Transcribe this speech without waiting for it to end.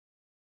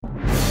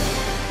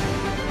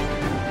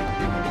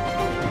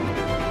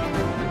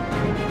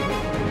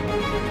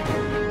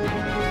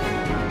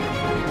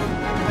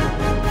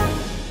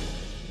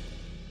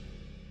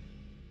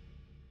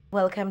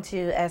Welcome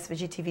to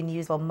SVG-TV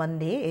News for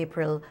Monday,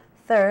 April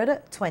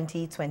 3rd,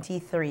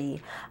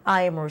 2023.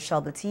 I am Rochelle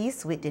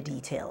Batiste with the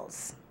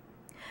details.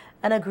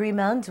 An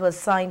agreement was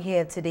signed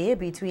here today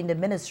between the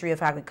Ministry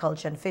of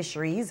Agriculture and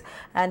Fisheries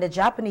and the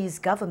Japanese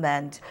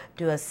government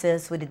to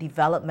assist with the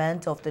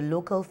development of the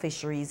local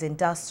fisheries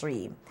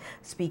industry.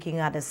 Speaking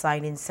at the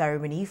signing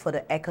ceremony for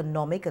the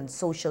Economic and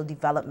Social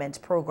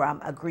Development Program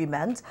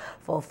Agreement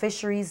for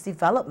Fisheries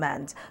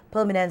Development,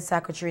 Permanent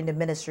Secretary in the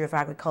Ministry of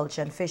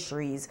Agriculture and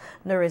Fisheries,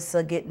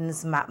 Narissa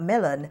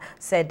Gittins-Macmillan,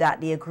 said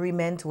that the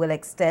agreement will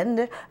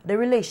extend the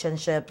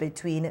relationship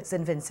between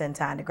St.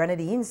 Vincent and the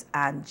Grenadines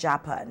and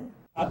Japan.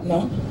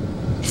 Partner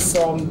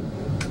from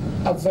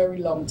a very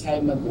long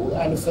time ago,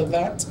 and for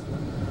that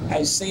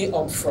I say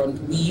up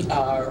front we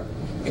are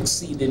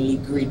exceedingly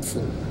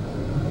grateful.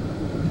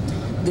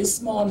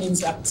 This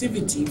morning's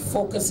activity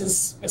focuses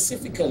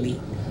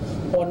specifically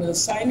on the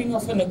signing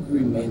of an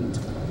agreement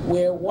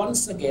where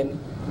once again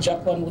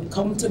Japan would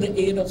come to the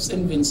aid of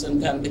St.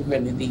 Vincent and the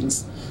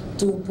Grenadines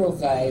to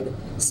provide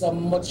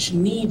some much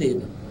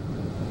needed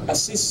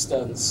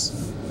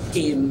assistance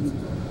in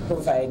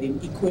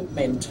providing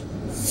equipment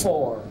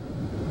for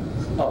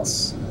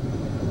us.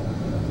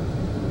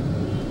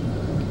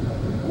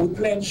 We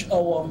pledge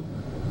our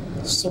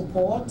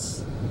support.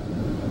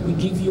 We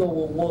give you our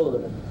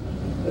word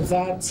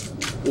that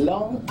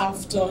long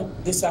after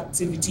this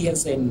activity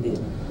has ended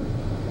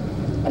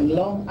and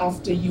long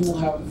after you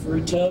have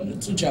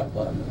returned to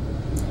Japan,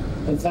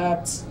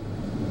 that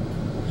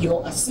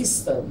your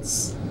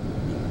assistance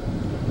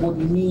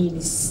would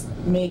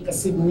make a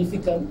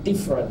significant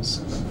difference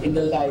in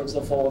the lives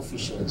of our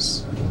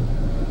officials.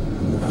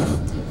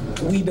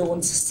 We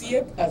don't see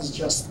it as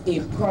just a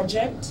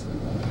project,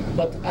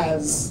 but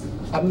as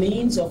a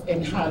means of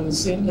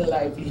enhancing the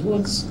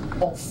livelihoods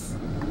of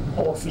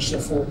our fisher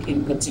folk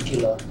in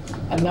particular,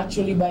 and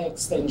naturally by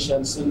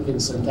extension St.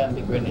 Vincent and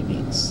the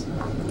Grenadines.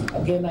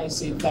 Again, I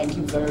say thank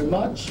you very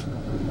much,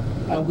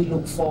 and we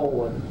look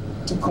forward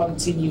to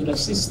continued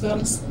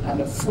assistance and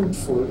a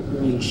fruitful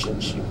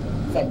relationship.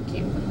 Thank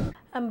you.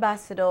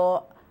 Ambassador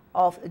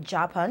of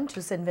Japan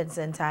to St.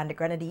 Vincent and the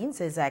Grenadines,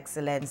 His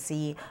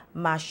Excellency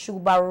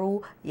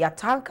Mashubaru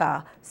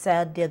Yatanka,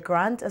 said the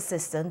grant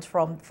assistance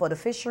for the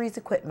fisheries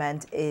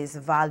equipment is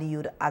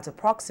valued at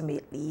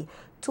approximately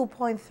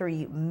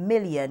 $2.3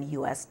 million.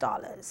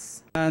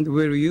 And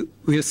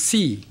we'll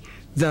see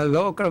the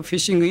local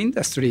fishing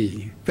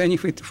industry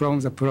benefit from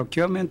the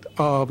procurement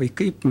of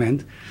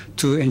equipment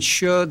to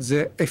ensure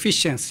the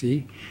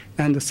efficiency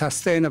and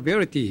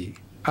sustainability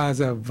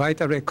as a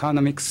vital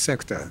economic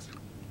sector.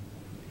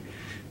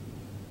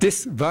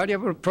 This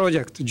valuable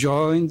project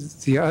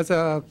joins the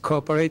other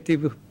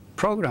cooperative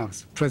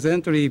programs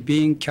presently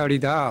being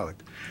carried out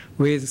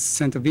with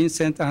St.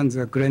 Vincent and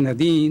the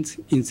Grenadines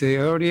in the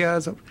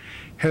areas of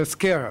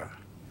healthcare,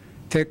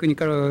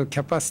 technical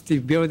capacity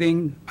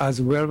building,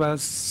 as well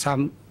as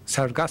some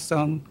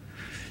sargassum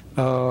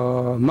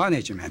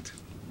management.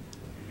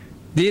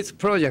 These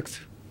projects,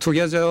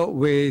 together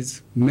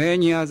with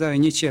many other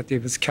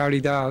initiatives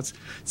carried out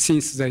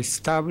since the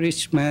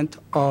establishment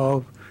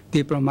of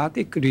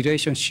diplomatic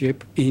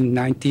relationship in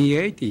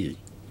 1980,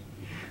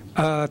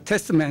 a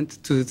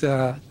testament to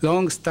the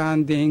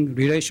long-standing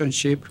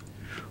relationship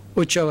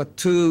which our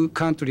two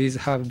countries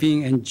have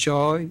been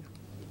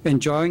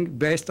enjoying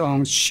based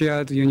on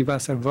shared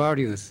universal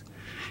values,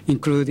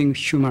 including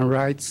human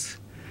rights,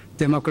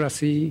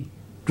 democracy,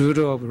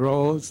 rule of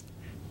law,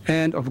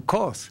 and of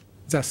course,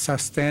 the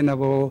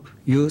sustainable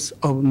use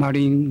of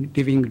marine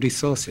living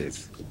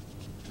resources.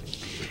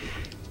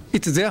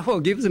 It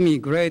therefore gives me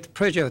great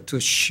pleasure to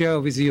share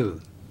with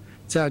you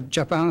that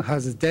Japan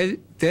has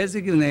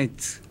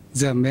designated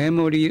the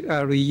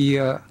Memorial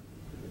Year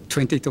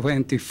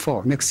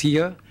 2024, next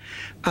year,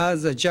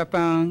 as the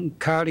Japan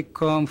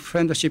CARICOM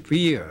Friendship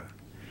Year.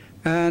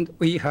 And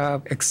we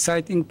have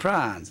exciting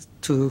plans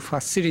to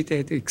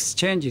facilitate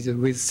exchanges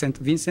with St.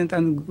 Vincent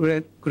and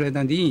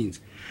Grenadines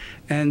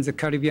and the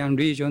Caribbean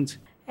regions.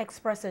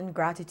 Expressing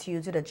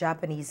gratitude to the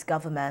Japanese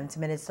government,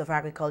 Minister of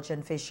Agriculture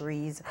and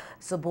Fisheries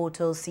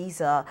Suboto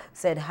Caesar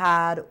said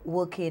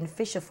hard-working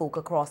fisherfolk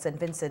across St.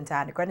 Vincent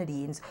and the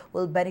Grenadines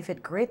will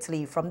benefit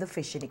greatly from the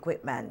fishing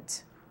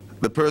equipment.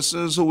 The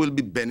persons who will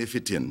be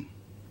benefiting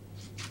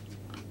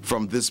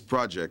from this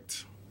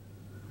project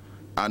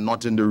are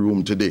not in the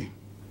room today.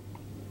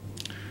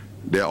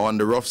 They are on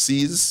the rough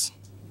seas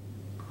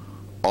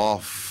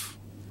of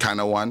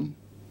Canouan,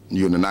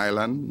 Union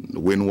Island,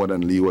 Windward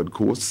and Leeward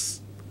coasts.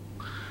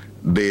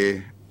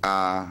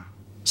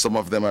 Some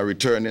of them are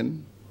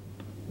returning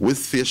with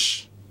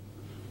fish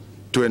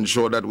to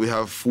ensure that we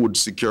have food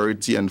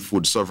security and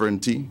food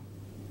sovereignty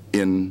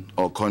in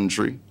our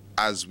country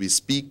as we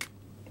speak.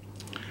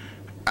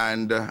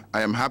 And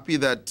I am happy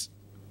that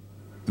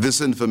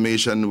this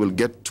information will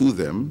get to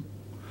them,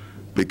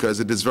 because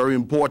it is very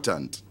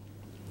important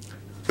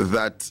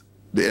that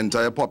the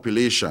entire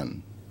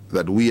population,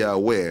 that we are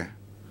aware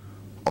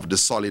of the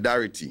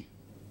solidarity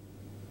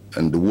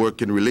and the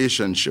working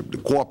relationship, the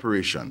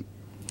cooperation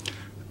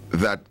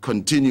that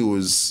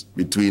continues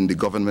between the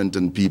government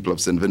and people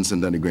of St.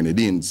 Vincent and the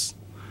Grenadines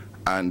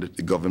and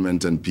the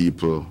government and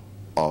people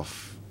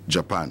of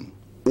Japan.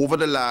 Over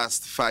the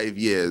last 5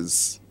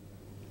 years,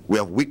 we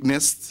have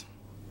witnessed,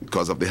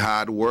 because of the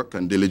hard work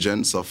and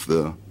diligence of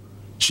the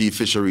Chief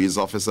Fisheries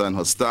Officer and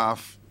her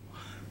staff,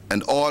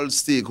 and all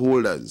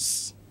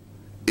stakeholders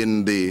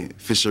in the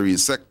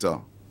fisheries sector,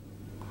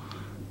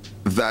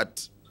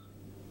 that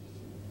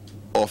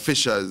our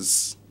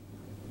fishers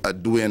are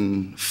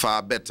doing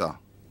far better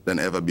than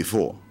ever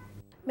before.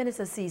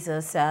 Minister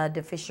Caesar said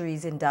the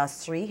fisheries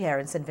industry here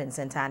in St.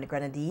 Vincent and the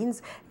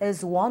Grenadines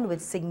is one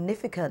with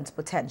significant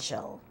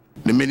potential.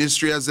 The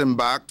ministry has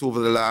embarked over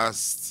the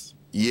last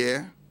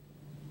year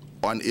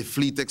on a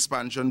fleet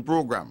expansion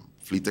program,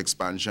 fleet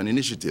expansion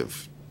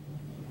initiative.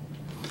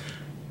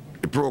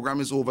 The program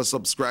is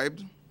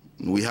oversubscribed.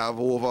 We have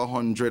over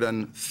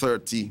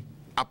 130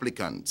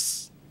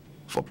 applicants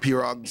for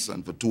pirogues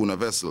and for tuna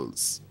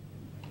vessels.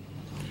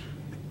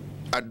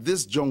 At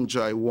this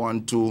juncture, I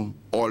want to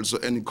also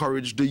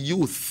encourage the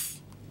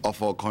youth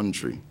of our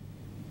country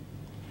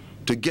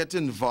to get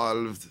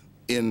involved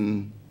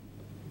in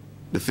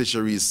the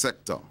fisheries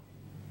sector.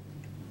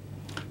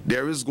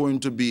 There is going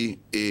to be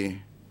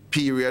a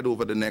period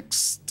over the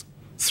next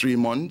 3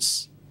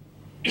 months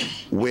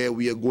where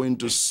we are going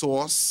to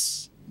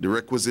source the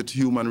requisite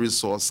human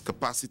resource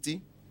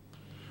capacity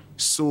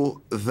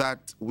so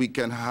that we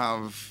can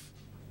have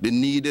the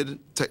needed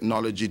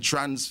technology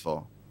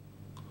transfer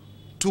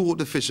to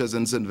the fishers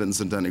in St.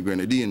 Vincent and the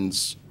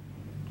Grenadines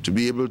to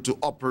be able to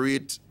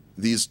operate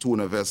these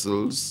tuna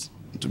vessels,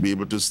 to be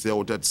able to stay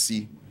out at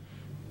sea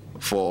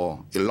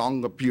for a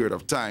longer period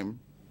of time,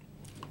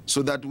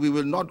 so that we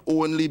will not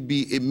only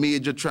be a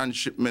major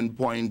transshipment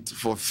point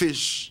for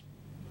fish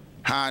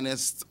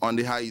harnessed on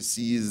the high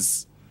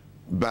seas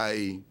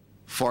by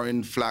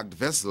foreign flagged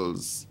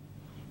vessels,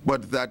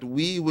 but that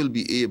we will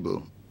be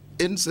able,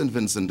 in St.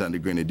 Vincent and the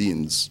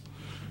Grenadines,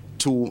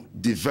 to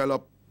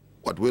develop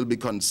what will be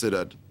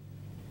considered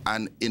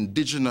an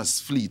indigenous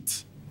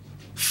fleet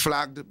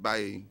flagged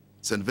by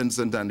St.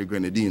 Vincent and the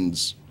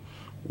Grenadines,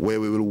 where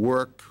we will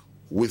work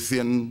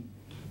within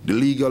the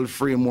legal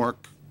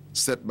framework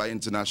set by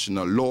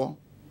international law,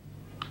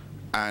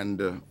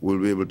 and we'll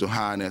be able to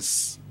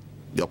harness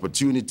the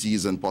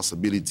opportunities and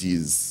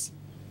possibilities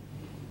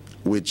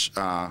which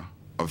are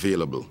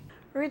available.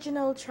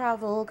 Regional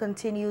travel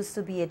continues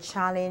to be a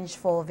challenge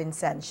for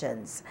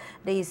Vincentians.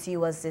 The issue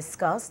was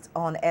discussed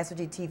on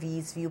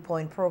SVG-TV's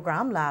Viewpoint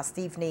program last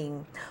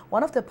evening.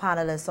 One of the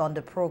panelists on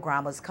the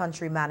program was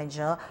country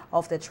manager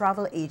of the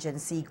travel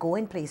agency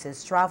Going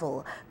Places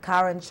Travel,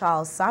 Karen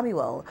Charles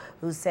Samuel,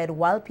 who said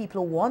while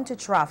people want to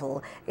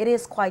travel, it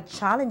is quite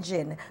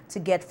challenging to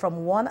get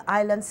from one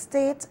island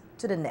state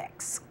to the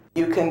next.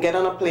 You can get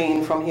on a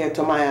plane from here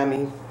to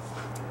Miami,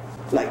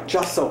 like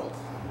just so.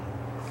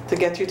 To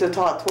get you to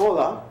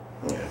Tortola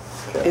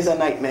is a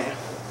nightmare.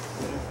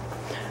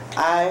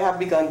 I have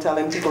begun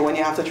telling people when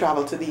you have to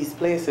travel to these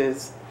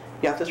places,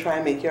 you have to try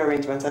and make your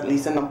arrangements at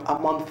least a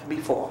month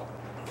before.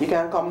 You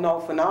can't come now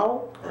for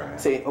now,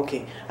 say,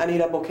 okay, I need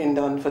a booking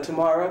done for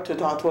tomorrow to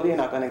Tortola, you're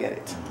not going to get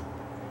it.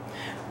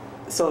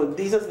 So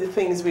these are the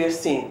things we are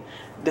seeing.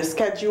 The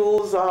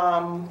schedules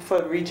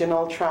for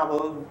regional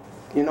travel,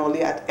 you know,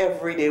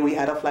 every day we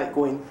had a flight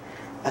going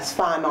as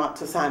far north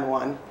to San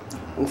Juan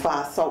and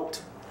far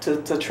south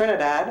to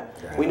Trinidad.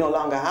 We no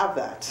longer have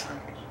that.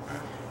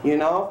 You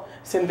know,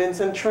 St.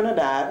 Vincent,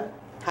 Trinidad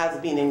has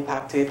been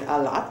impacted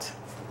a lot.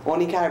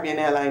 Only Caribbean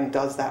Airline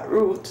does that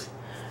route,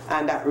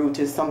 and that route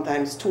is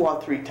sometimes 2 or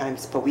 3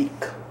 times per week.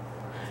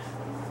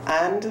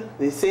 And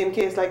the same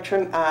case like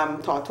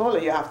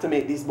Tortola, you have to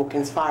make these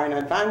bookings far in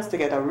advance to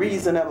get a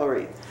reasonable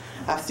rate.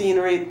 I've seen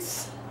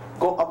rates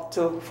go up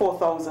to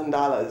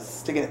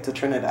 $4,000 to get to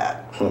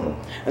Trinidad.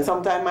 And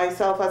sometimes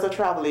myself as a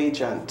travel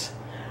agent,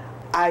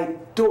 I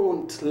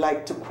don't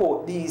like to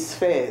quote these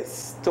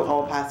fares to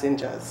our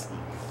passengers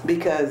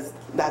because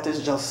that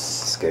is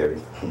just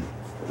scary.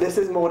 This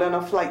is more than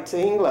a flight to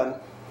England.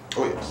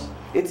 Oh yes.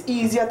 It's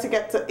easier to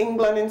get to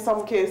England in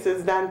some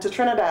cases than to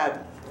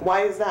Trinidad.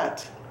 Why is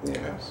that?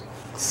 Yes.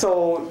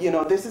 So, you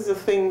know, this is the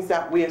things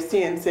that we have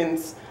seen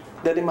since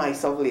the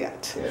demise of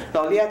Liat. Yeah.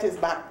 Now, Liat is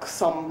back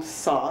some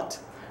sort.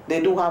 They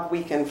do have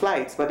weekend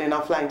flights, but they're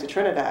not flying to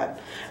Trinidad.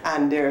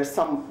 And there are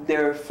some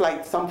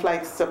flights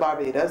to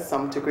Barbados,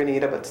 some to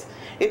Grenada, but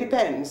it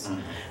depends.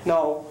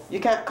 Now, you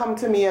can't come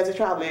to me as a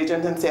travel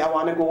agent and say, I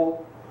want to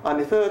go on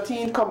the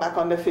 13th, come back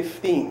on the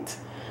 15th.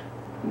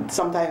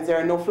 Sometimes there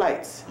are no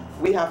flights.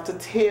 We have to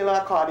tailor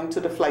according to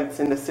the flights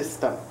in the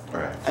system,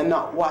 and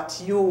not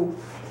what you,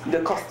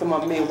 the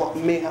customer,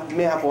 may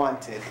have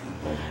wanted.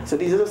 So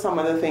these are some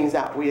of the things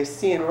that we are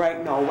seeing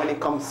right now when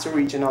it comes to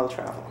regional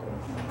travel.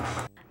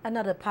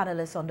 Another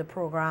panelist on the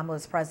program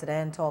was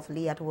President of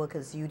Liat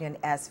Workers Union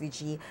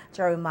SVG,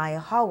 Jeremiah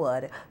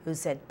Howard, who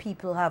said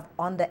people have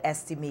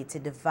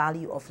underestimated the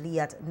value of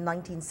Liat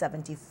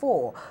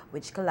 1974,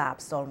 which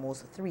collapsed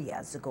almost 3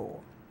 years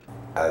ago.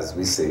 As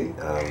we say,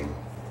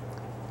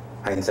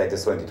 hindsight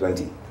is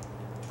 20/20.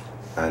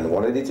 And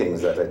one of the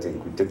things that I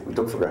think we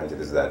took for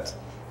granted is that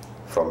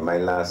from my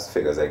last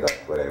figures I got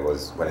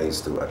when I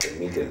used to attend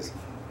meetings,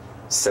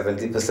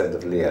 70%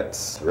 of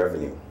LIAT's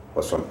revenue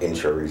was from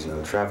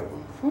intra-regional travel.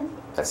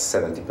 That's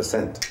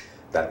 70%.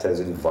 That tells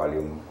you the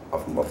volume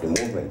of the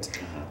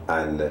movement.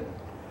 And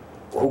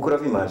who could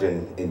have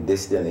imagined in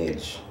this day and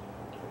age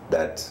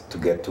that to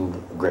get to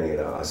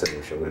Grenada or St.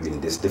 Lucia would have been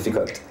this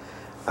difficult?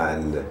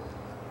 And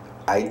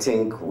I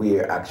think we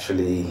are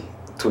actually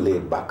too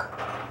laid back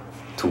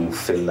to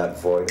fill that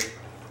void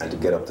and to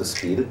get up to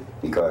speed,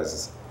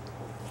 because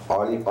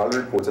all the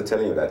reports are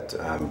telling you that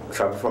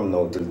travel from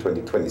now till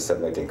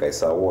 2027, I think I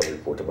saw a world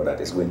report about that,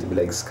 is going to be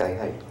like sky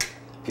high.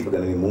 People are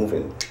going to be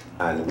moving,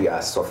 and we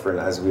are suffering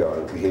as we are.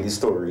 We hear these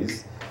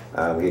stories.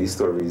 We hear these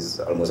stories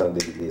almost on a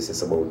daily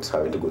basis about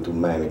having to go to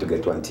Miami to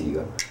get to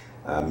Antigua.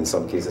 In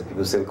some cases,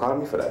 people still call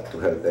me for that, to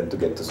help them to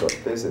get to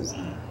certain places.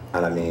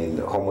 And I mean,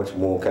 how much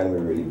more can we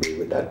really do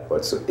with that?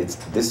 But so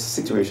this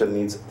situation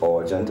needs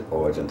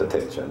urgent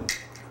attention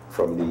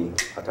from the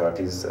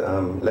authorities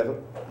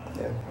level.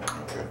 Yeah.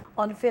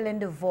 On filling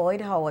the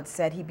void, Howard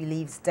said he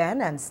believes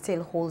then and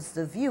still holds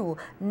the view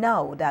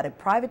now that a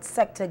private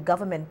sector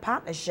government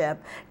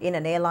partnership in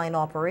an airline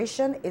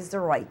operation is the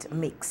right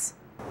mix.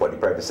 But the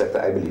private sector,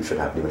 I believe, should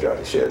have the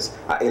majority shares.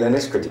 Airline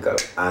is critical,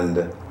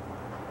 and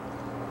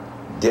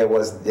there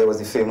was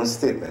the famous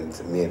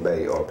statement made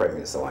by our Prime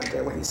Minister one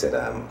time when he said,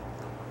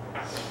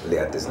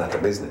 "LIAT is not a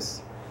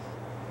business."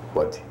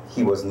 But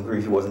he wasn't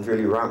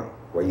really wrong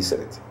when he said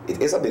it.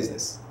 It is a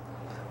business,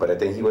 but I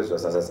think he was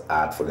just as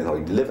artful in how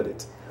he delivered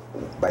it.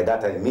 By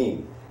that I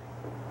mean,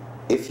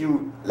 if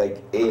you,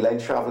 like, airline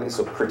travel is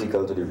so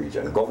critical to the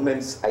region,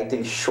 governments, I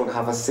think, should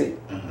have a say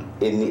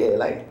in the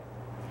airline.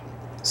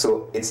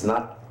 So it's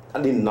not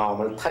the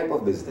normal type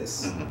of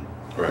business.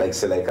 Right. Like,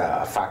 say, like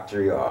a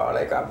factory or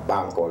like a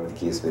bank, or the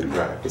case may be.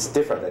 Right. It's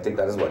different. I think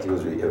that is what he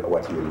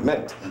really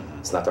meant.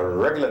 It's not a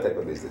regular type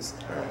of business.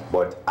 Right.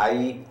 But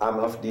I am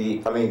of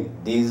the, I mean,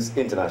 these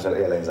international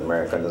airlines,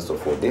 American and so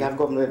forth, they have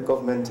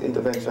government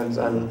interventions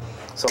and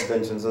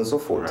subventions and so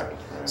forth. Right.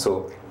 Right.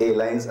 So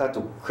airlines are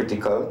too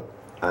critical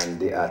and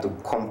they are too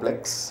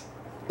complex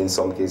in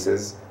some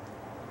cases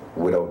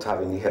without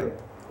having the help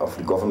of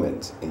the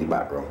government in the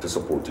background to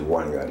support you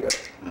one way or the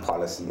other,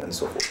 policy and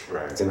so forth.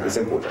 Right. It's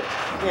important.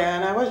 Yeah,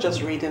 and I was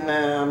just reading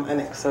an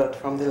excerpt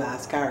from the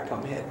last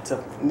CARICOM heads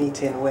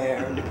meeting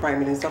where the Prime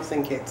Minister of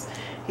St. Kitts,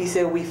 he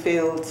said we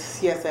failed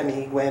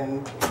CSME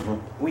when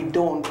we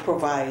don't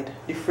provide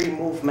the free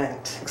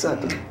movement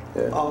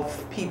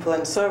of people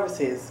and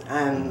services,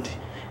 and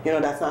you know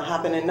that's not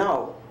happening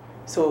now.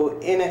 So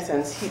in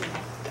essence,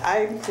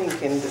 I'm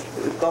thinking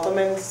the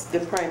governments,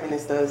 the Prime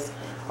Ministers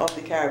of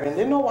the Caribbean,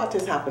 they know what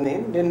is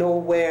happening, they know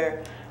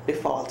where the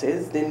fault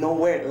is, they know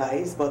where it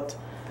lies, but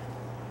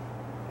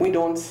we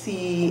don't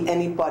see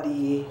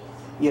anybody,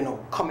 you know,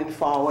 coming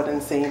forward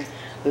and saying,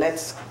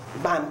 let's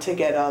band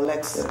together,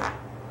 let's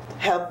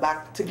help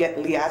back to get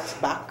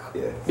LIAT back.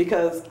 Yeah.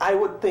 Because I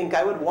would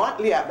want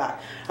LIAT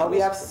back. And we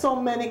have so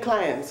many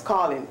clients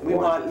calling, we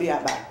want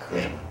LIAT back.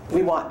 Yeah.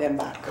 We want them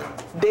back.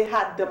 They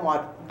had the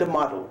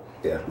model.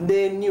 Yeah.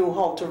 They knew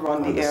how to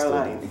run the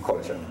airline. The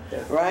culture.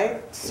 Yeah.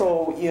 Right?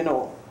 So, you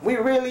know,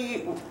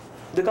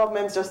 the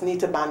governments just need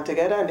to band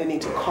together and they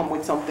need to come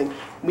with something.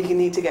 We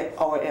need to get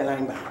our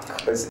airline back.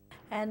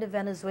 And the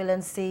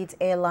Venezuelan state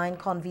airline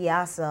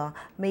Conviasa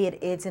made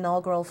its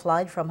inaugural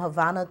flight from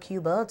Havana,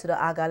 Cuba to the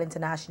Argyle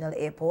International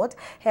Airport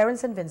here in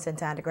St.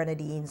 Vincent and the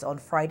Grenadines on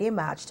Friday,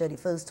 March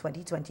 31st,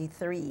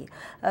 2023.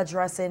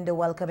 Addressing the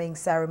welcoming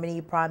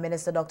ceremony, Prime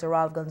Minister Dr.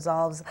 Ralph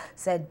Gonsalves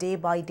said day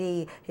by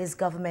day his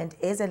government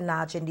is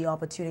enlarging the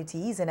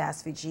opportunities in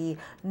SVG,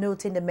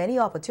 noting the many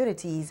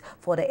opportunities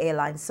for the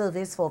airline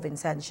service for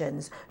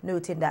Vincentians,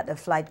 noting that the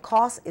flight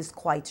cost is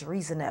quite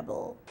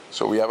reasonable.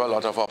 So we have a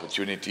lot of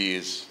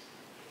opportunities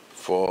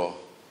for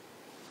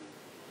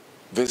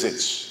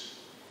visits.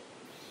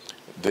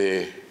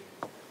 The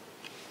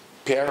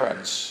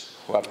parents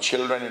who have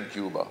children in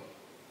Cuba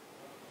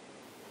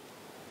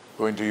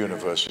going to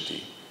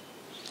university,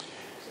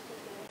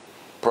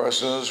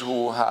 persons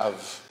who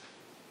have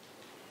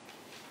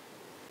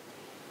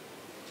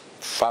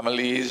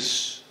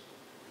families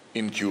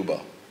in Cuba,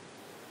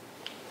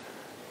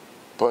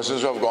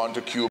 persons who have gone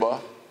to Cuba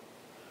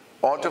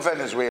or to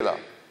Venezuela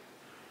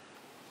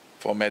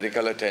for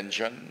medical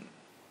attention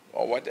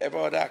or whatever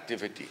other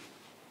activity,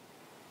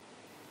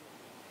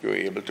 you're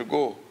able to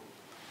go.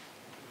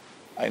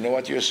 I know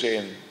what you're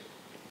saying,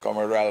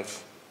 Comrade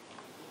Ralph.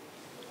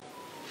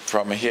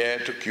 From here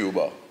to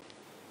Cuba,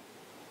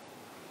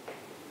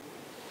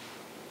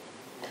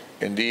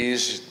 in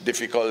these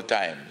difficult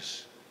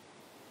times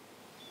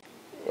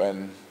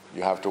when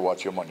you have to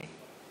watch your money,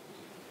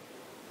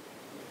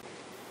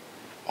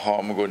 how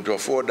am I going to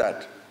afford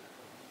that?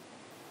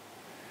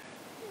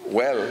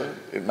 Well,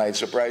 it might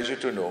surprise you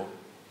to know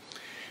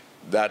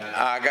that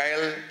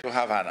Argyle to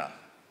Havana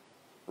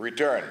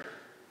return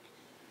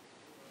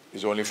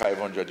is only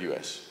 500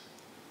 US.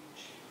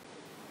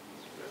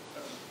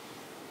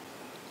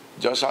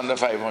 Just under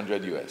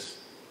 500 US.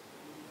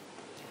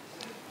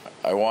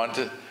 I want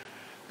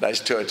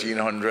That's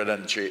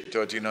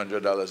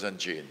 $1,300 and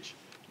change.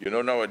 You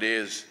know,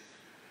 nowadays,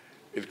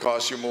 it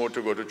costs you more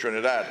to go to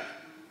Trinidad.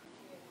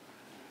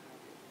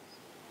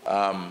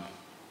 And,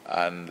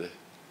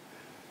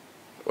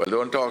 well,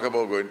 don't talk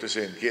about going to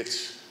St.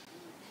 Kitts.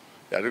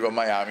 You have to go to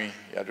Miami.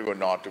 You have to go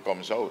north to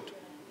come south.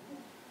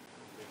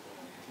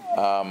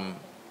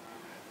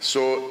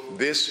 So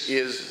this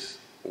is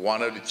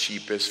one of the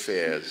cheapest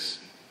fares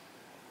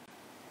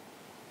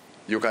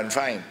you can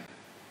find.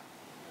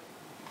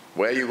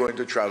 Where are you going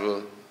to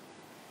travel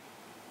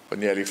for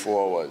nearly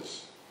 4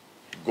 hours?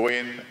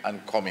 Going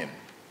and coming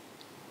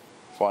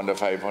for under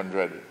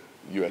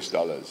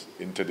 $500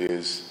 in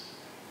today's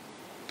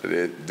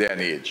day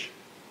and age.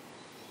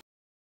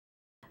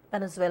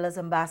 Venezuela's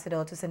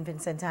ambassador to St.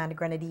 Vincent and the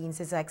Grenadines,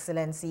 His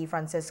Excellency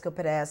Francisco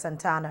Pereira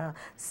Santana,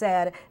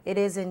 said it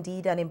is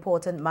indeed an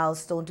important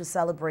milestone to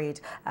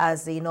celebrate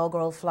as the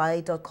inaugural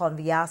flight of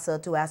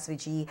Conviasa to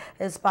SVG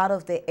is part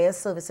of the air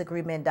service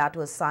agreement that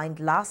was signed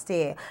last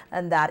year,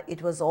 and that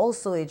it was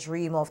also a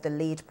dream of the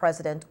late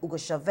President Hugo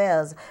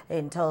Chavez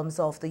in terms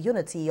of the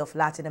unity of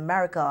Latin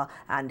America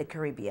and the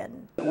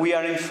Caribbean. We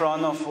are in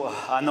front of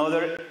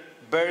another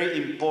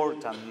very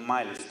important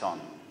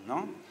milestone,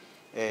 no?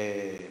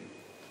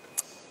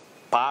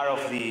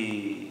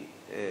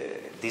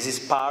 This is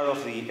part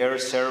of the air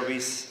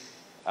service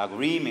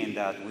agreement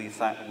that we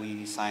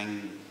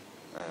signed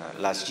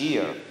last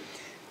year,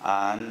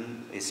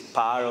 and it's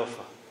part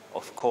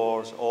of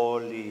course, all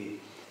we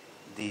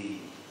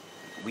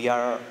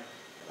are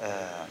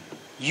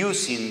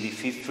using the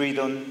Fifth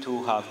Freedom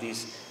to have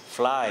this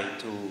flight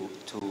to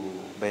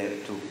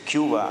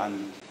Cuba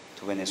and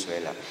to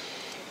Venezuela.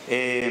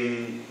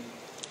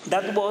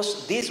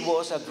 This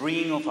was a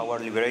dream of our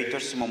liberator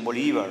Simón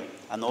Bolívar,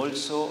 and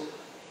also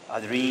a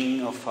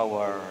dream of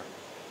our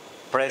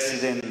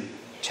President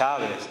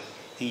Chavez,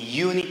 the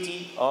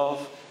unity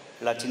of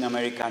Latin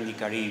America and the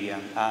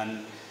Caribbean.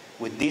 And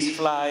with this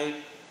flight,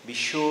 be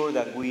sure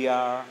that we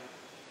are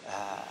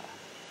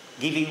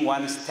giving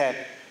one step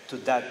to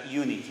that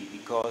unity,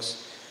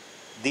 because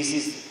this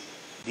is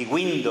the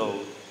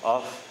window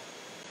of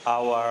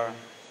our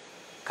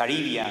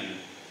Caribbean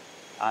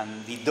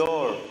and the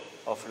door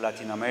of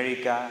Latin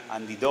America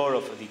and the door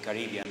of the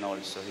Caribbean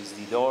also. It's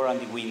the door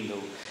and the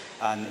window,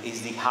 and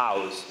it's the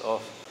house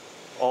of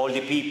all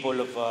the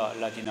people of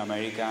Latin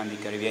America and the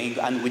Caribbean.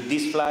 And with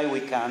this flight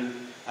we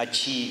can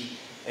achieve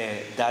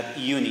that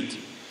unity.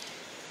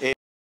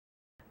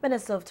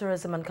 Minister of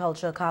Tourism and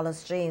Culture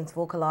Carlos James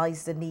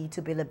vocalized the need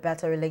to build a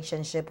better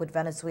relationship with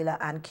Venezuela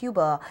and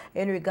Cuba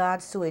in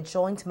regards to a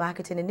joint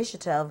marketing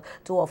initiative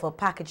to offer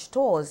package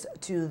tours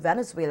to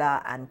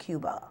Venezuela and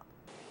Cuba.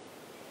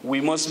 We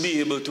must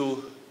be able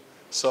to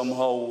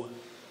somehow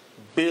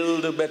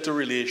build a better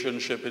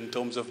relationship in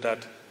terms of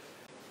that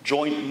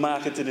joint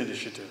marketing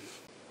initiative,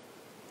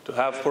 to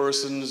have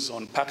persons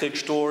on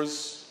package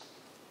tours,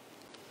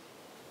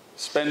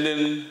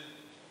 spending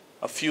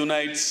a few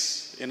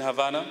nights in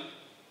Havana,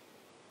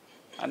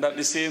 and at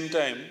the same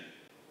time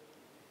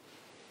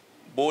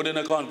boarding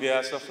a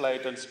Conviasa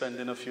flight and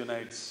spending a few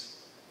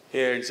nights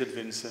here in St.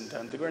 Vincent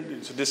and the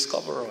Grenadines to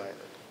discover our island.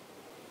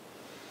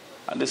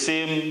 And the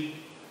same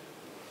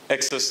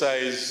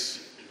exercise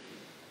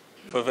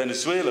for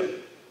Venezuela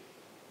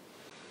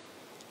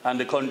and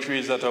the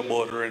countries that are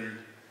bordering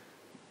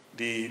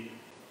the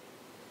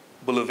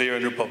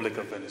Bolivarian Republic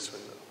of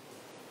Venezuela.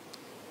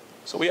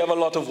 So we have a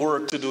lot of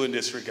work to do in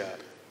this regard.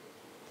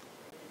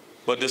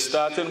 But the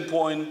starting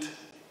point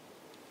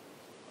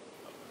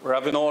we're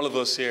having all of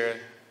us here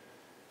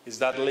is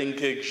that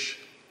linkage,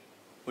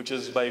 which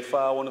is by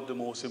far one of the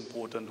most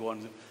important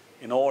ones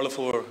in all of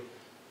our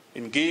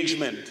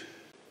engagement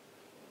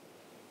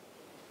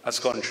as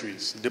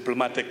countries,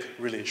 diplomatic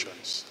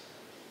relations.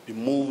 The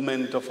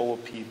movement of our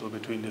people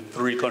between the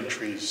three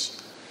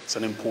countries is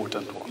an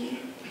important one.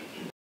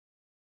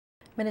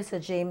 Minister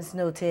James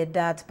noted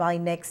that by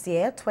next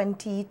year,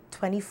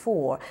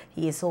 2024,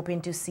 he is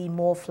hoping to see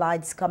more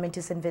flights coming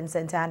to St.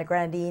 Vincent and the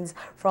Grenadines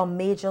from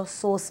major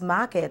source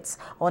markets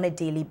on a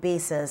daily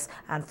basis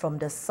and from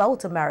the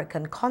South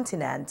American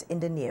continent in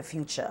the near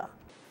future.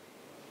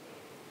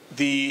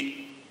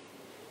 The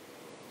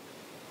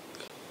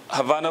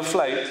Havana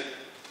flight,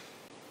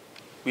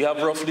 we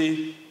have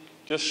roughly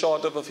just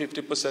short of a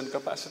 50%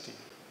 capacity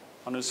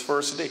on its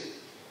first day.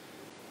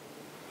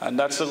 And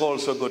that's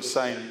also a good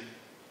sign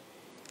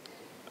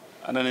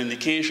and an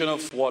indication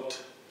of what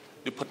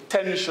the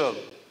potential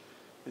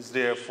is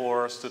there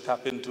for us to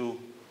tap into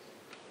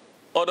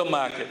other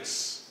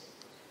markets,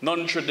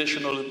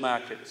 non-traditional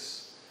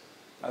markets,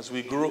 as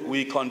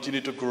we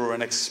continue to grow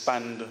and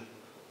expand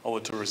our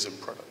tourism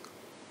product.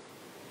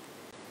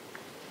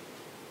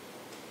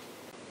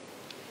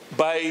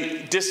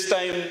 By this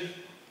time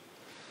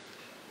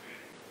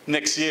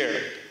next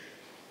year,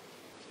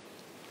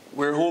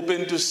 we're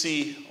hoping to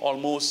see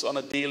almost on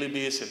a daily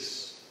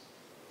basis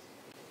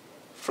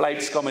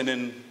flights coming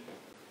in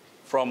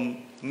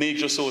from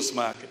major source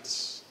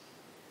markets.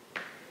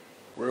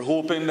 We're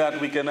hoping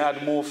that we can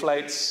add more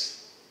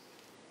flights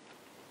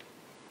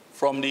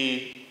from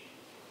the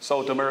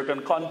South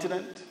American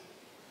continent,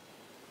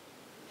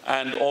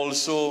 and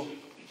also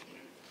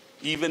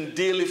even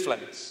daily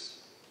flights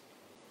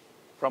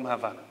from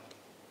Havana,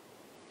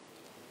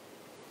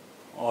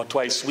 or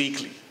twice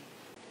weekly.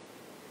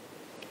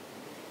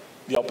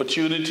 The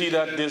opportunity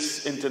that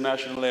this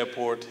international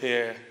airport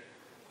here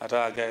at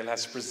Argyle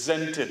has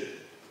presented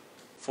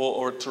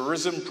for our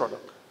tourism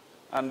product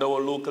and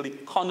our local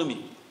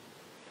economy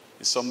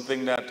is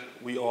something that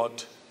we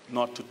ought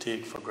not to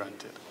take for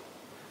granted.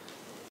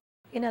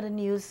 In other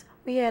news,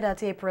 we hear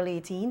that April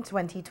 18,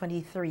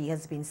 2023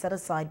 has been set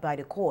aside by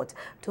the court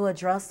to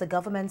address the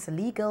government's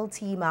legal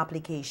team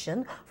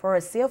application for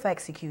a stay of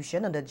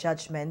execution on the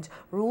judgment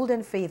ruled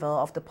in favor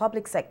of the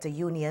public sector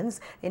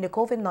unions in the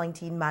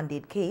COVID-19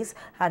 mandate case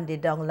handed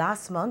down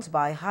last month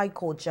by High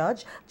Court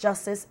Judge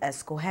Justice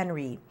Esco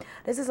Henry.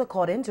 This is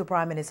according to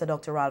Prime Minister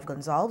Dr. Ralph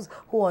Gonsalves,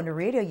 who on the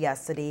radio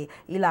yesterday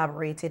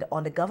elaborated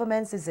on the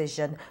government's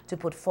decision to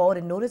put forward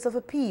a notice of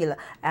appeal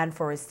and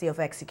for a stay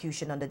of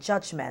execution on the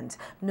judgment,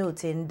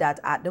 noting that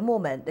at the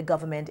moment, the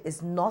government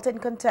is not in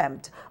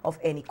contempt of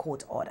any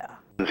court order.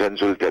 Sense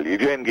will tell you,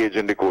 if you engage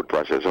in the court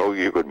process, how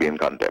you could be in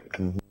contempt.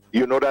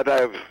 You know that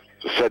I've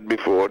said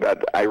before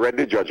that I read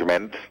the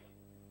judgment,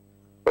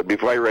 but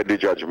before I read the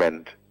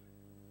judgment,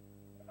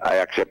 I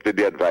accepted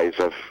the advice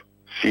of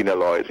senior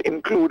lawyers,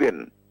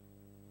 including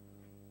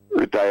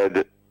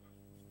retired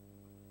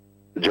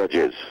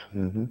judges,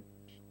 who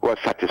are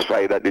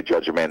satisfied that the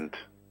judgment,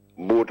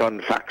 both on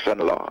facts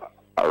and law,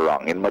 are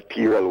wrong in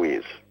material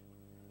ways.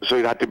 So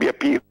it had to be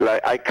appealed.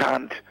 I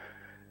can't.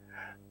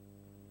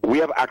 We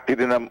have acted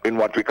in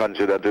what we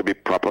consider to be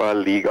proper,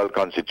 legal,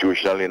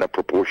 constitutional, in a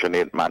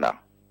proportionate manner.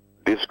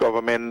 This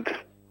government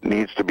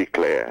needs to be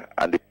clear,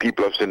 and the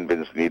people of St.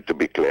 Vincent need to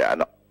be clear,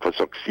 and for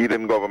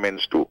succeeding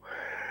governments too,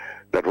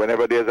 that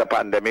whenever there's a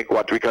pandemic,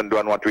 what we can do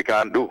and what we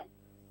can't do.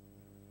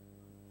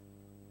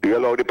 Do you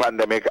allow a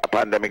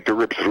pandemic to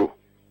rip through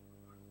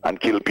and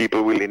kill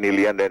people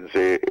willy-nilly and then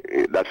say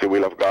that's the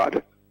will of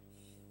God?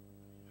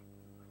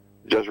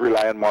 Just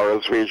rely on moral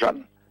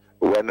suasion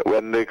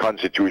when the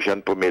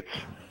Constitution permits,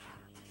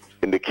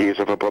 in the case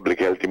of a public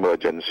health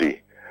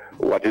emergency,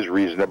 what is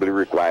reasonably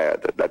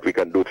required, that we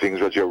can do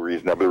things which are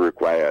reasonably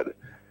required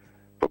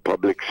for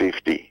public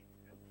safety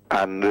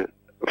and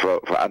for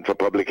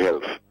public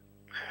health,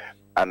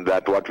 and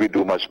that what we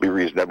do must be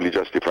reasonably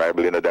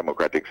justifiable in a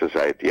democratic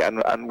society.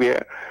 And we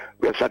are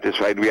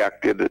satisfied we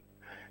acted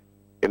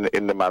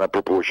in the manner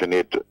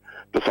proportionate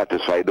to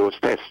satisfy those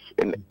tests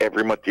in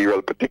every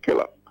material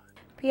particular.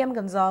 PM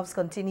Gonsalves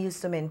continues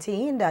to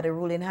maintain that a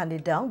ruling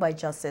handed down by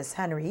Justice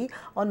Henry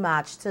on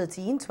March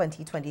 13,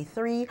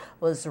 2023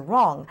 was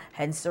wrong,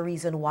 hence the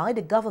reason why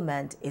the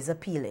government is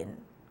appealing.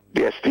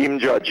 The esteemed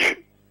judge,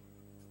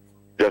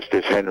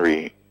 Justice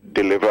Henry,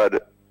 delivered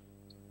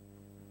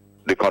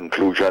the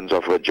conclusions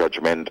of her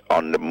judgment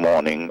on the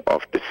morning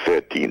of the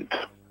 13th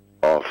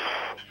of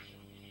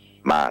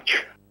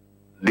March.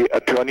 The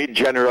Attorney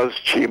General's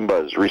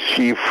chambers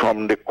received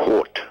from the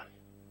court,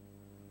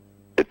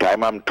 the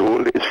time I'm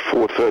told is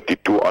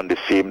 4:32 on the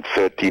same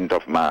 13th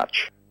of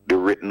March, the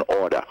written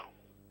order,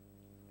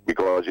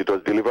 because it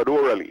was delivered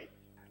orally.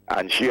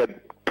 And she had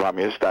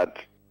promised that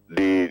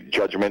the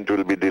judgment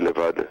will be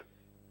delivered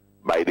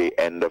by the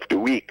end of the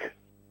week.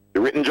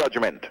 The written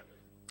judgment.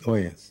 Oh,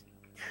 yes.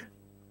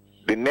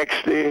 The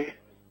next day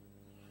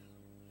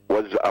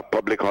was a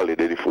public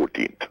holiday, the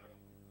 14th.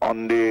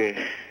 On the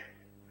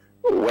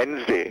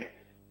Wednesday,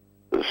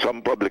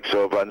 some public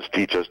servants,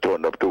 teachers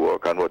turned up to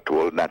work and were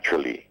told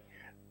naturally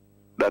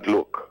that,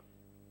 look,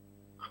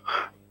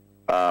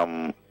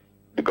 the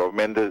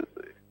government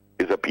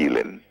is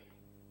appealing.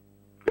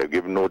 They've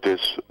given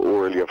notice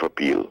orally of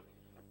appeal,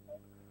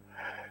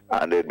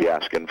 and they'd be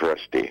asking for a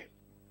stay.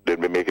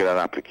 They'd be making an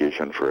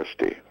application for a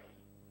stay.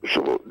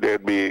 So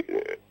there'd be,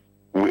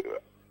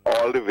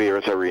 all the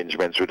various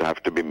arrangements would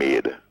have to be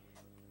made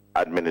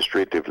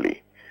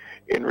administratively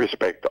in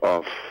respect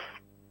of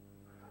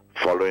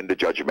following the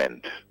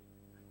judgment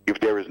if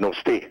there is no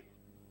stay.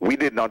 We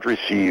did not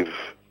receive,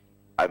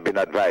 I've been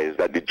advised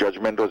that the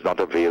judgment was not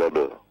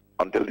available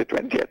until the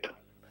 20th,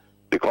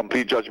 the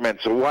complete judgment.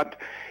 So what,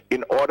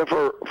 in order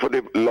for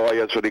the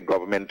lawyers, for the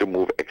government to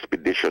move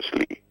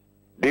expeditiously,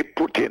 they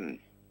put in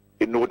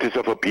a notice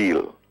of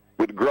appeal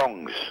with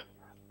grounds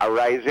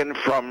arising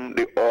from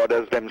the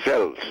orders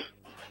themselves,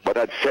 but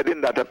had said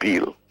in that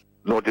appeal,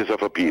 notice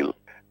of appeal,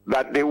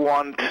 that they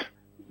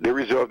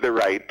reserve the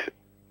right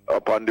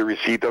upon the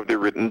receipt of the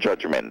written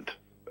judgment,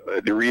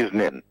 the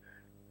reasoning,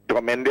 to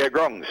amend their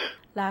grounds.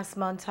 Last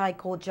month, High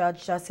Court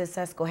Judge Justice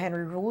Esco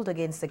Henry ruled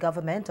against the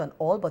government on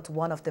all but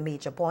one of the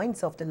major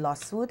points of the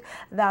lawsuit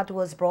that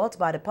was brought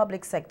by the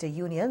public sector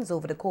unions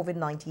over the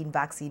COVID-19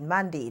 vaccine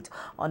mandate,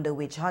 under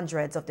which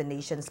hundreds of the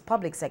nation's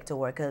public sector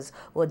workers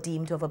were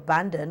deemed to have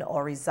abandoned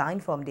or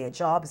resigned from their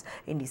jobs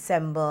in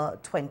December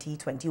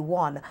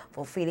 2021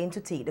 for failing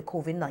to take the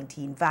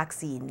COVID-19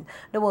 vaccine.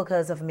 The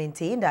workers have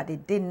maintained that they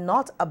did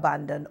not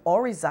abandon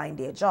or resign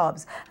their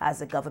jobs, as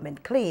the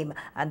government claimed,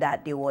 and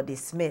that they were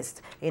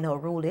dismissed. In her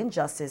ruling,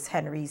 Justice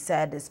Henry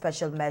said the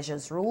special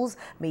measures rules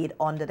made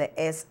under the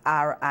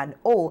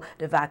SR&O,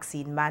 the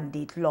vaccine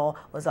mandate law,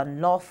 was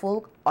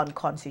unlawful,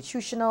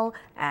 unconstitutional,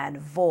 and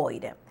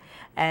void.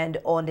 And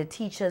on the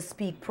Teachers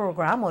Speak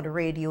program on the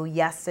radio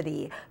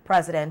yesterday,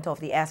 President of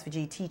the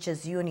SVG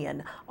Teachers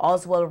Union,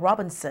 Oswald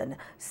Robinson,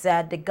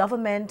 said the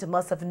government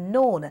must have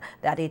known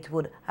that it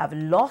would have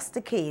lost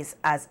the case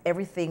as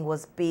everything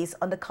was based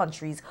on the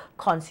country's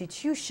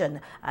constitution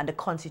and the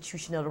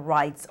constitutional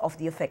rights of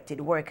the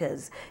affected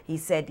workers. He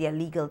said their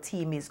legal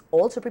team is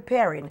also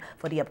preparing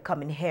for the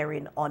upcoming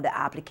hearing on the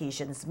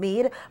applications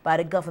made by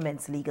the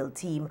government's legal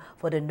team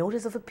for the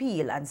notice of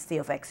appeal and stay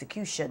of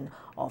execution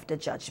of the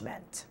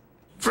judgment.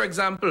 For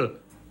example,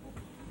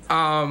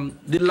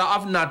 the law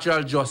of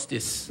natural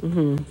justice.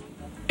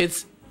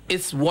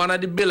 It's one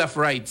of the Bill of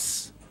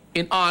Rights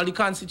in all the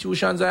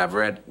constitutions I have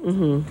read.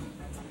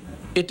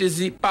 It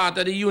is part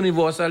of the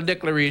Universal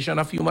Declaration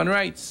of Human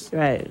Rights.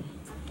 Right.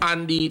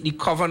 And the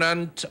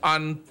Covenant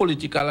on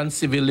Political and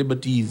Civil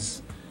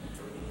Liberties.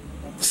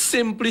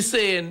 Simply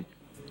saying,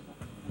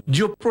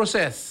 due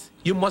process,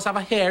 you must have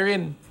a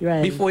hearing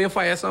before you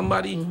fire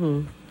somebody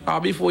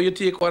or before you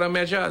take other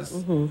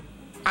measures.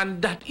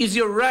 And that is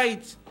your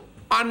right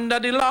under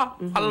the law.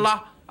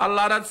 Allah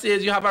that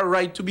says you have a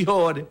right to be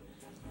heard.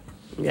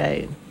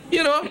 Right.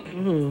 You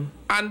know?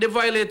 And they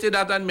violated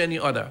that and many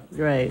other.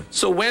 Right.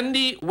 So when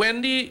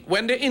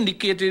they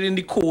indicated in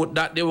the court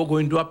that they were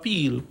going to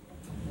appeal,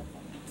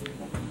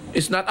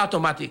 it's not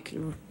automatic.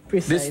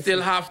 Precisely. They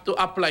still have to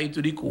apply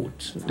to the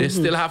court. They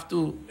still have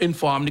to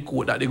inform the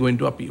court that they're going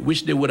to appeal,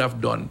 which they would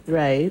have done.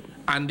 Right.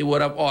 And they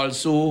would have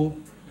also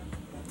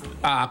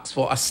asked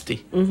for a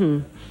stay.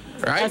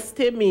 Right? A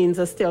stay means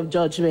a stay of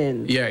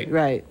judgment. Yeah.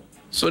 Right.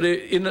 So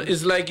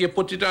it's like you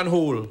put it on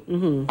hold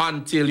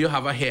until you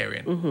have a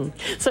hearing.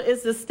 So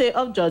is the stay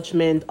of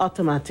judgment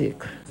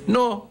automatic?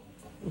 No.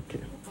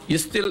 Okay. You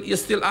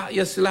still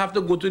have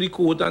to go to the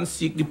court and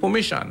seek the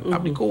permission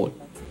of the court.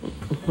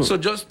 So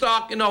just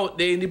talking out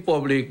there in the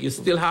public, you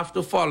still have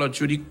to follow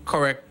through the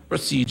correct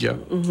procedure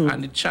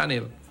and the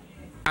channel.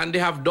 And they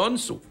have done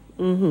so.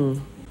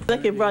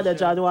 Like your brother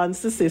John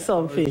wants to say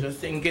something. I was just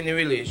thinking in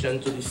relation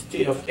to the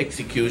state of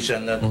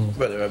execution that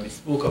Brother Rabbi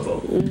spoke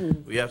about.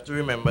 We have to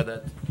remember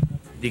that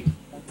the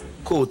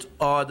court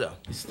order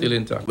is still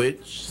intact,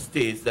 which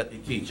states that the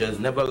teachers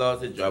never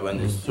lost a job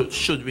and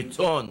should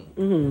return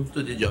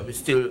to the job is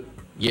still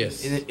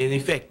in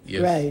effect.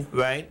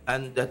 Right?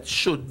 And that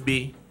should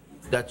be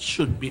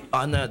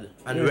honored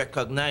and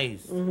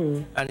recognized.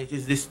 And it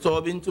is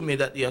disturbing to me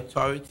that the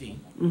authority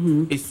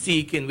is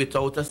seeking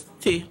without a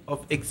stay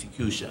of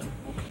execution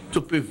to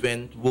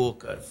prevent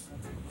workers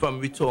from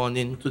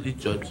returning to the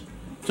judge,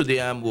 to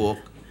their work,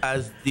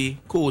 as the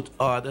court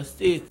order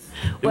states.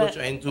 They were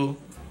trying to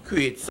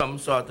create some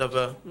sort of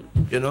a,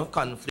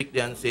 conflict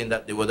there and saying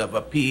that they would have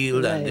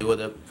appealed and they would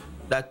have.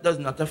 That does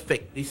not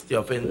affect the stay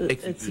of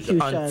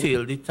execution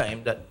until the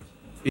time that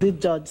the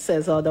judge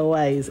says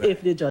otherwise,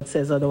 if the judge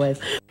says otherwise.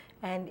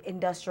 And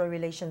Industrial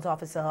Relations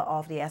Officer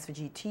of the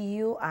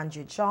SVG-TU,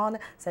 Andrew John,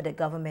 said the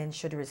government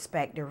should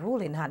respect the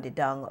ruling handed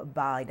down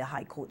by the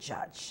High Court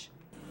judge.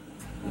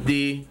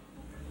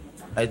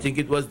 I think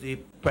it was the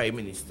Prime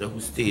Minister who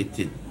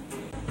stated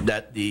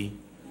that the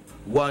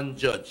one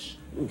judge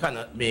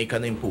cannot make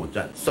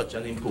such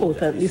an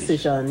important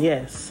decision.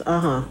 Yes.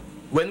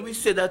 When we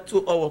say that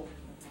to our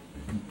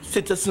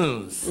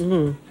citizens,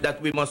 that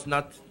we must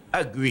not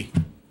agree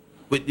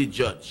with the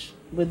judge,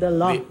 with the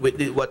law,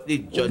 with what the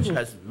judge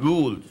has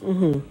ruled,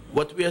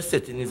 what we are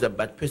setting is a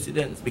bad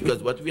precedent,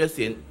 because what we are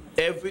saying,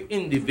 every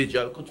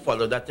individual could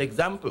follow that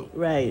example.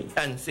 Right.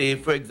 And say,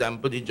 for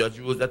example, the judge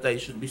rules that I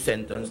should be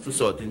sentenced to a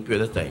certain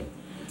period of time.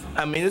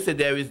 I mean, say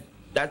there is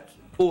that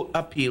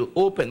appeal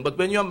open, but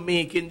when you're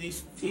making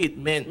this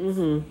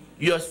statement,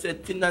 you're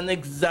setting an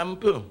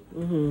example.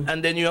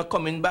 And then you're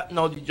coming back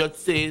now, the judge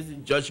says, the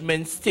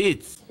judgment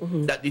states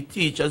that the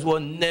teachers were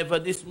never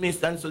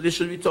dismissed and so they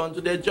should return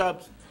to their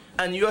jobs.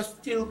 And you're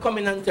still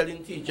coming and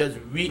telling teachers,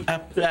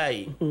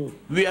 reapply.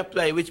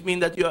 Reapply, which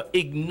means that you're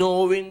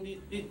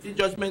ignoring the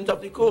judgment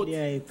of the court.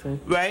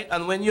 Right?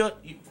 And when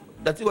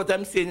that's what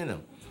I'm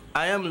saying,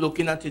 I am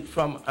looking at it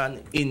from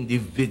an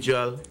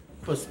individual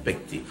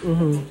perspective.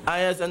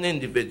 I, as an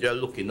individual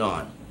looking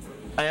on,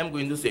 I am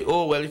going to say,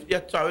 oh, well, if the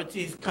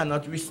authorities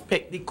cannot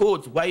respect the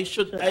courts, why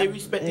should I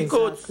respect the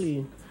courts?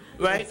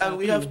 Right? And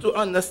we have to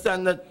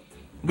understand that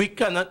we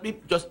cannot be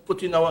just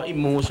putting our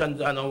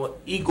emotions and our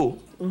ego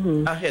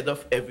ahead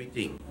of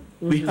everything.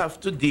 We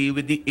have to deal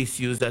with the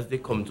issues as they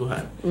come to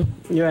hand.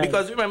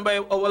 Because remember,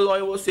 our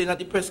lawyer was saying at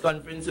the press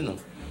conference,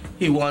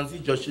 he wants the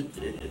judge to,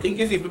 I think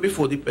it's even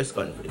before the press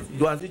conference,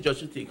 he wants the judge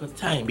to take her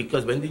time,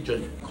 because when the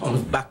judge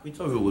comes back with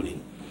a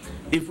ruling,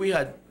 if we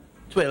had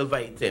 12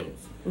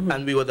 items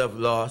and we would have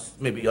lost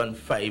maybe on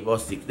 5 or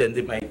 6, then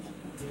they might,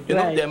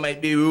 there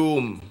might be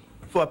room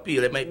for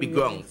appeal, there might be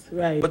grounds.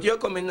 But you're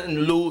coming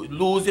and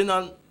losing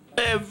on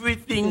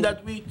everything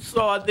that we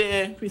saw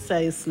there.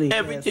 Precisely.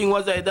 Everything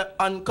was either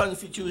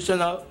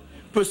unconstitutional,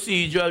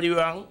 procedurally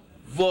wrong,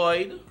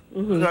 void.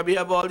 And we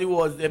have all the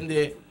words them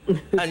there.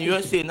 And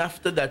you're saying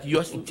after that,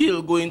 you're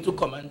still going to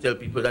come and tell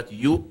people that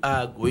you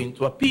are going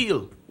to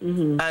appeal.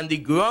 And the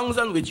grounds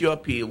on which you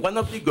appeal, one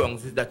of the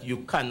grounds is that you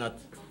cannot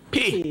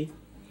pay.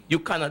 You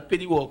cannot pay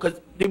the workers.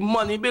 The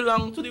money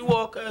belongs to the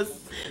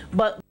workers.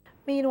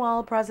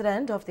 Meanwhile,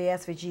 President of the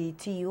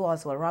SVG-TU,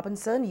 Oswald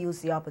Robinson,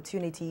 used the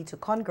opportunity to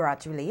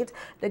congratulate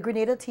the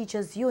Grenada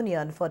Teachers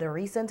Union for the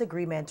recent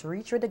agreement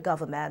reached with the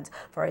government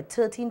for a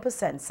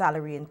 13%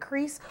 salary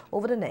increase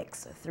over the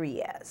next 3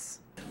 years.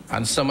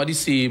 And some of the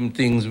same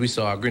things we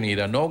saw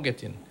Grenada now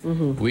getting,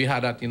 we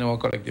had that in our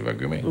collective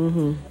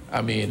agreement.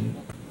 I mean,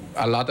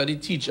 a lot of the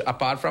teachers,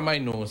 apart from I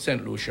know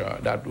St. Lucia,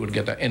 that would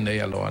get an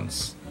end-of-year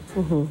allowance.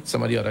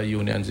 Some of the other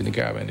unions in the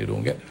Caribbean, they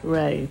don't get.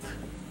 Right.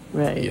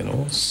 You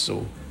know,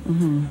 so...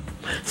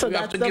 So we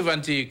have to give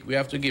and take. We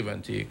have to give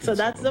and take. So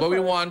that's but we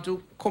want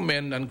to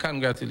commend and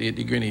congratulate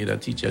the Grenada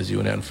Teachers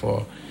Union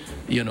for,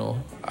 you know,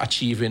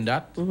 achieving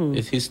that.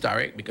 It's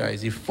historic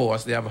because if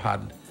force they have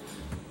had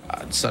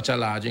such a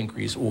large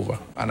increase over.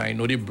 And I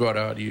know the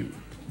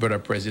brother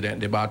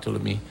president, the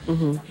Bartholomew,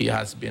 he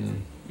has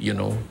been, you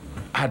know,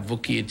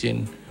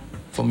 advocating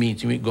for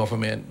meeting with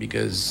government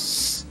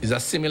because it's a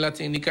similar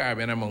thing in the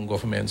Caribbean among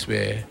governments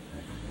where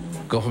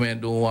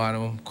government don't want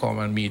to come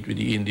and meet with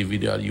the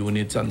individual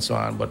units and so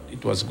on, but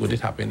it was good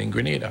it happened in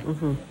Grenada.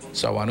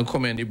 So I want to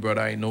commend the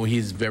brother. I know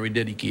he's very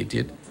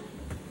dedicated.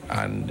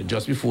 And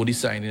just before the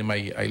signing,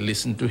 I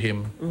listened to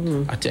him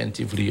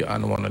attentively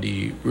on one of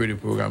the radio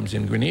programs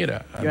in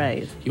Grenada.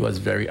 And he was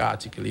very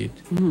articulate.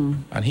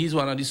 And he's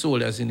one of the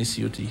soldiers in the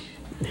COT.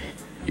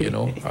 You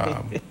know,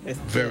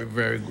 very,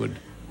 very good,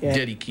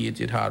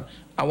 dedicated, hard.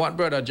 And what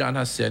Brother John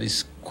has said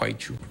is quite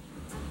true.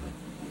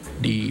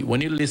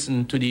 When you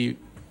listen to the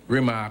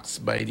remarks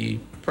by the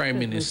Prime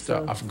Minister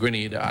of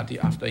Grenada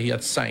after he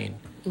had signed,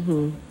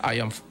 I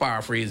am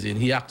paraphrasing,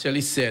 he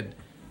actually said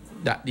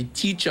that the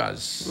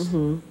teachers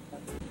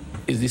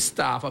is the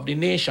staff of the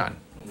nation,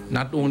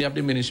 not only of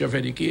the Ministry of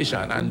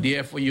Education, and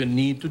therefore you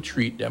need to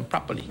treat them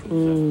properly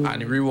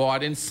and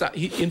reward. In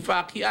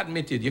fact, he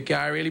admitted you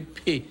can't really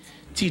pay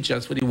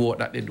teachers for the work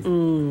that they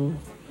do.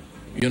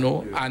 You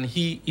know, and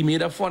he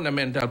made a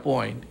fundamental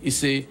point. He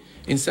said,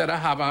 instead of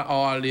having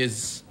all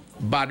this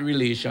bad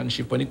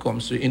relationship when it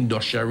comes to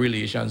industrial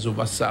relations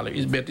over salary,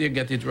 it's better you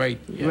get it right.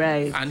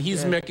 And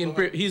he's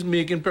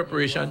making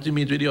preparation to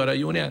meet with the other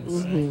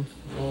unions.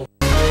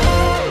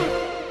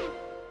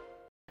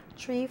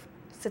 Chief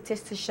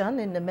statistician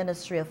in the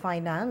Ministry of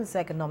Finance,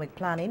 Economic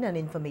Planning and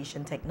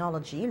Information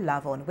Technology,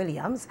 Lavon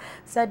Williams,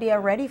 said they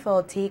are ready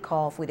for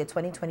takeoff with the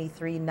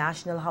 2023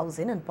 National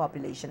Housing and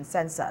Population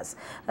Census.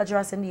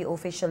 Addressing the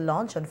official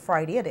launch on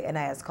Friday at the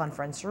NIS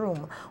conference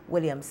room,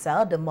 Williams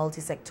said the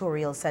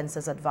Multi-Sectorial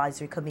Census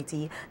Advisory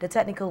Committee, the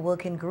Technical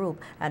Working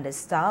Group, and the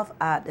staff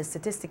at the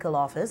Statistical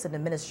Office in the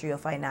Ministry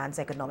of Finance,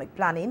 Economic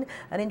Planning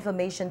and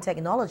Information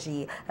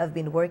Technology have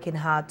been working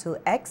hard to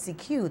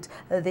execute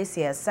this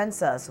year's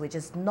census, which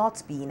has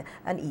not been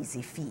an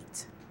easy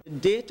feat. The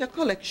data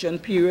collection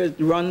period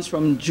runs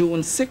from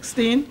June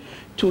 16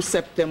 to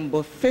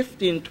September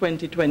 15,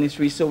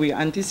 2023, so we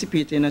are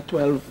anticipating a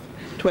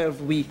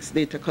 12 weeks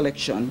data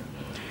collection.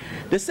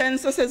 The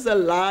census is the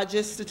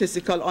largest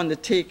statistical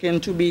undertaking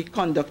to be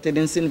conducted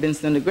in St.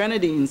 Vincent and the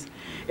Grenadines.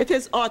 It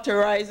is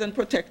authorized and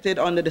protected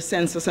under the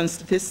Census and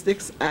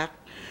Statistics Act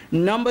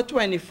number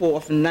 24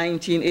 of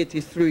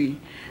 1983.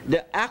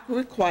 The Act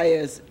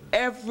requires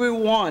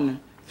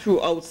everyone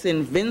throughout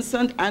St.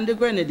 Vincent and the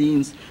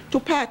Grenadines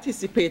to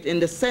participate in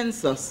the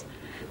census.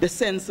 The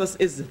census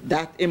is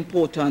that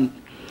important.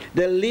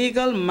 The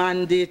legal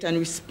mandate and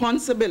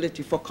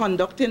responsibility for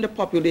conducting the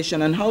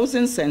population and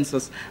housing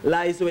census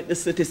lies with the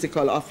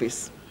Statistical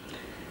Office.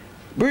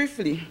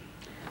 Briefly,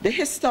 the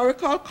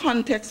historical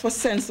context for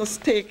census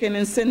taken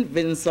in St.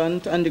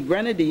 Vincent and the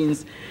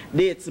Grenadines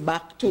dates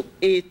back to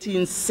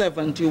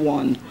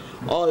 1871.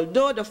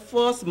 Although the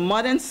first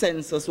modern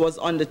census was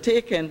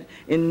undertaken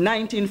in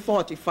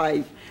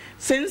 1945,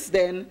 since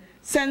then,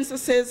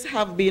 censuses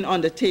have been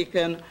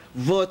undertaken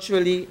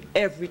virtually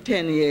every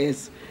 10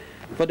 years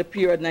for the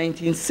period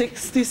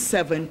 1960,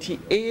 70,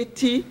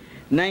 80,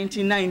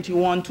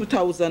 1991,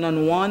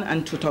 2001,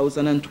 and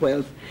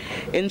 2012.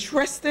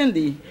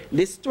 Interestingly,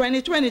 this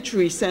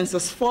 2023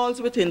 census falls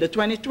within the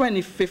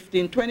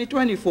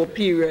 2020-2024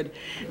 period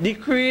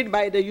decreed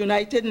by the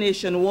United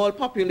Nations World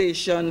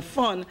Population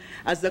Fund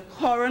as the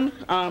current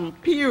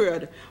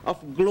period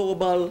of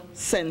global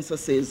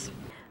censuses.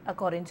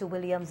 According to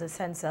Williams, the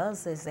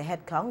census is the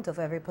head count of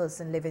every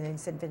person living in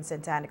St.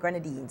 Vincent and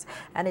Grenadines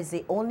and is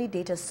the only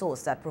data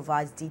source that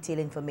provides detailed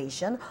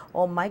information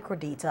or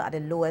microdata at the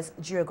lowest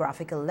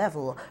geographical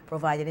level,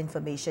 providing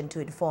information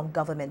to inform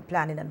government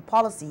planning and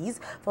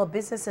policies for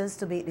businesses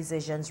to make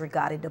decisions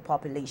regarding the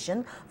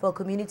population, for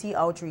community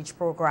outreach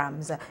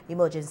programs,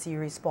 emergency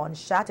response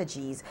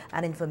strategies,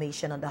 and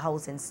information on the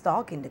housing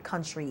stock in the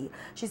country.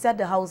 She said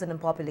the housing and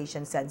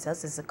population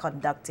census is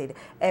conducted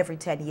every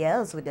 10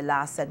 years, with the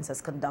last census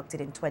conducted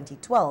conducted in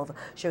 2012,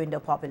 showing the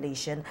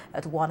population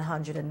at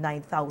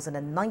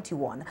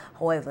 109,091.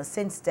 However,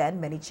 since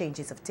then, many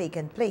changes have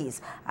taken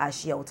place, as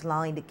she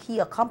outlined the key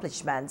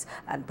accomplishments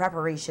and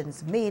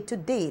preparations made to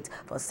date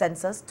for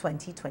Census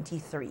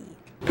 2023.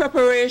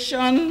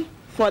 Preparation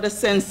for the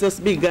census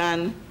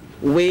began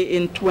way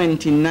in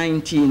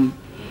 2019.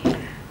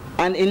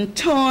 An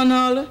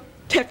internal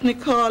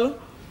technical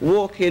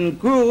working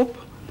group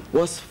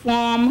was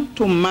formed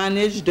to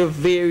manage the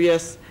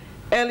various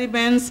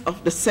elements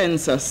of the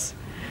census.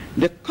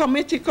 The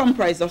committee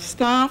comprised of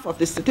staff of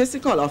the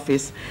Statistical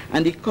Office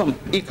and the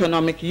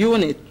Economic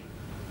Unit.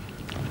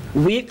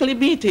 Weekly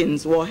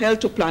meetings were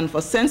held to plan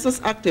for census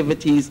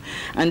activities,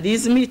 and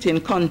these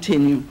meetings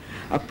continue.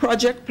 A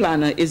project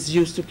planner is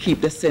used to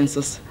keep the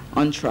census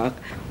on track.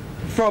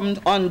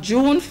 On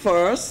June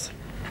 1st,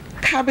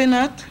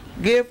 Cabinet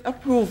gave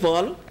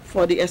approval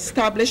for the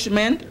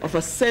establishment of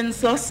a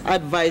Census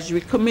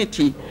Advisory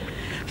Committee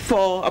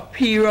for a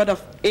period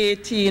of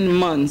 18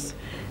 months.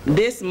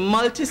 This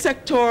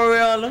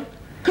multi-sectorial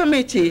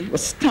committee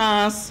was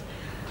tasked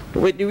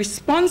with the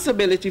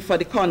responsibility for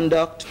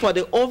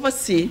the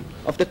oversee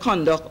of the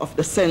conduct of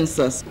the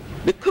census.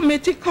 The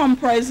committee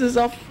comprises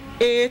of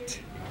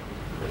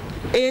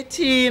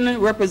 18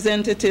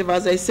 representatives.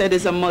 As I said,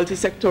 is a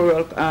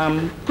multi-sectorial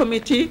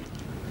committee.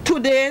 To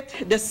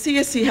date, the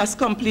CSC has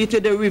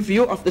completed a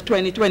review of the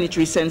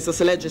 2023 census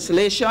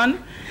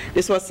legislation.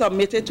 This was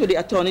submitted to the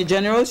Attorney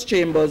General's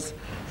chambers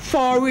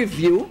for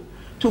review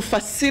to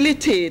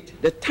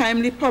facilitate the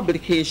timely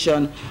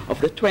publication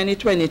of the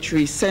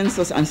 2023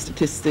 Census and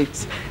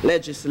Statistics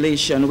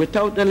legislation.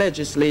 Without the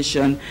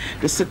legislation,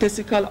 the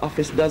Statistical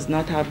Office does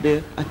not have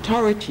the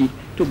authority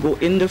to go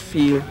in the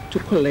field to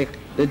collect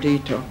the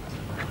data.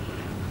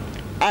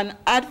 An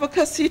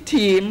advocacy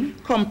team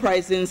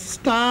comprising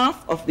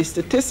staff of the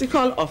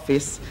Statistical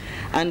Office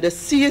and the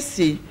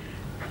CSC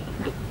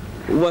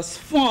was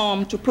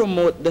formed to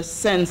promote the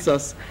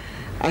census.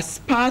 As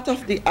part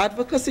of the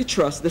Advocacy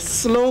Trust, the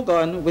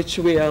slogan, which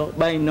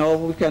by now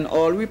we can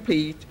all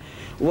repeat,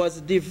 was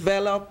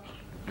developed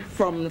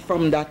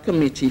from that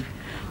committee.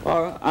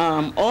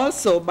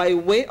 Also, by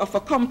way of a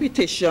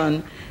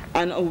competition,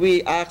 and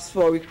we asked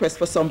for a request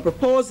for some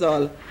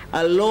proposal,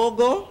 a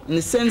logo, and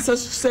the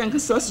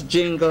census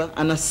jingle,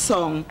 and a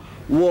song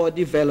were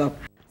developed.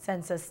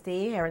 Census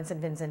Day here in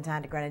St. Vincent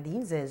and the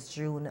Grenadines is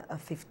June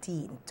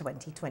 15,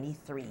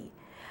 2023.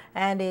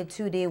 And a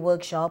two-day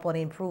workshop on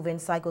improving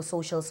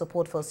psychosocial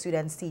support for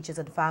students, teachers,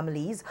 and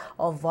families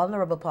of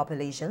vulnerable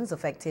populations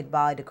affected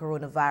by the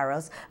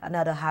coronavirus and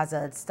other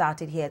hazards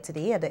started here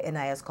today at the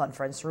NIS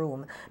conference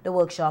room. The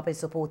workshop is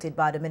supported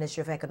by the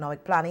Ministry of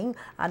Economic Planning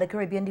and the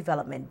Caribbean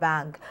Development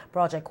Bank.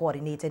 Project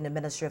coordinator in the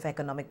Ministry of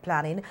Economic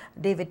Planning,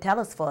 David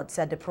Telesford,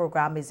 said the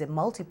program is a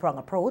multi-pronged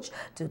approach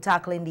to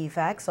tackling the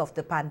effects of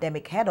the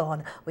pandemic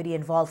head-on with the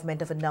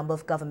involvement of a number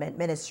of government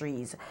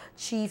ministries.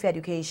 Chief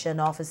Education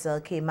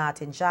Officer K.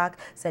 Martin Jack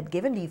said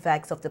given the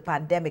effects of the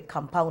pandemic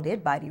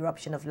compounded by the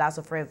eruption of La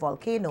Soufrière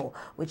volcano,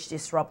 which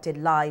disrupted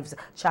lives,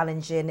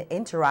 challenging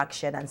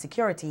interaction and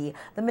security,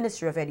 the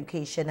Ministry of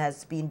Education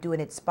has been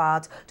doing its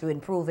part to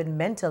improving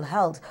mental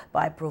health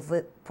by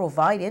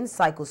providing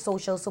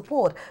psychosocial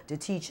support to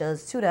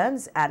teachers,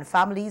 students, and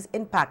families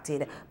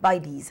impacted by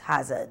these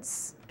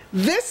hazards.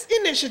 This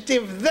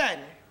initiative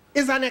then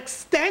is an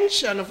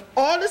extension of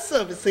all the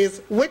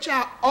services which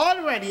are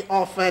already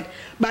offered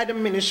by the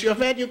Ministry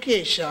of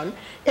Education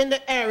in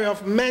the area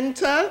of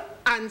mental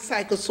and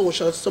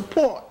psychosocial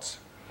support.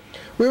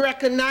 We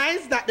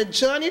recognize that the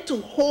journey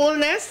to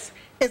wholeness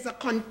is a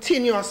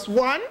continuous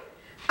one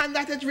and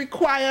that it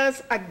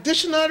requires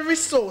additional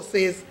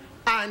resources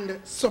and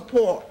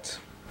support.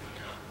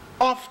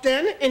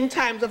 Often in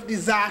times of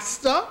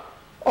disaster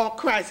or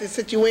crisis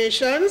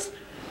situations,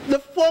 the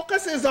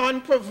focus is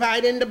on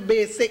providing the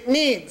basic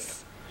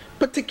needs,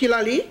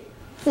 particularly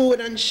food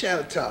and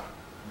shelter.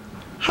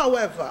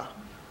 However,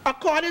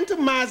 according to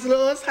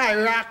Maslow's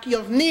hierarchy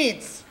of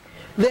needs,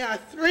 there are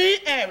three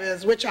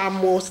areas which are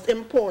most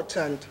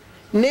important,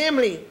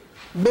 namely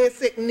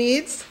basic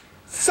needs,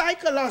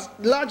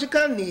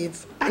 psychological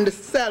needs, and the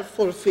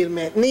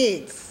self-fulfillment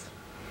needs.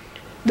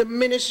 The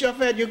Ministry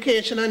of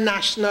Education and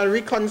National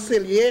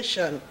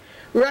Reconciliation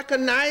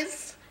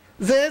recognizes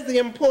the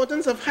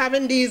importance of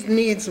having these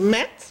needs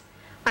met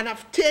and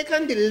have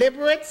taken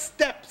deliberate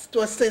steps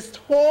to assist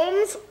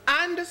homes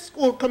and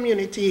school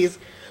communities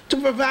to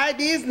provide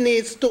these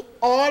needs to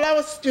all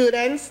our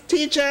students,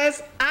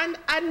 teachers, and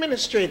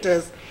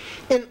administrators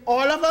in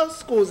all of our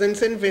schools in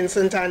St.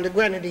 Vincent and the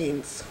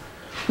Grenadines.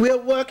 We are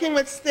working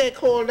with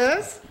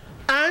stakeholders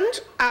and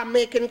are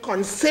making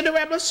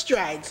considerable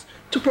strides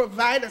to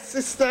provide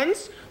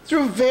assistance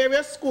through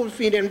various school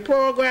feeding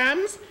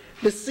programs,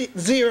 the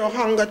Zero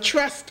Hunger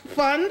Trust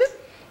Fund,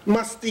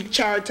 Mustique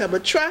Charitable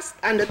Trust,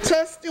 and the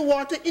Thirsty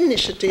Water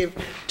Initiative,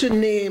 to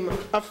name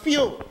a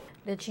few.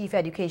 The Chief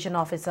Education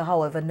Officer,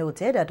 however,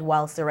 noted that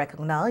whilst they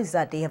recognize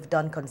that they have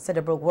done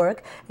considerable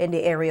work in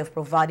the area of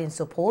providing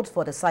support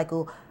for the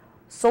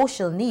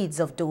social needs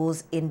of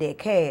those in their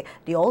care.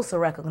 They also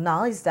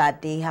recognize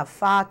that they have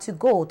far to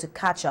go to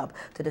catch up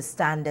to the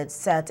standards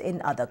set in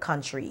other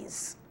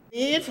countries.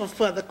 Need for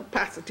further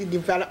capacity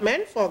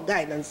development for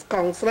guidance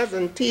counselors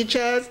and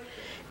teachers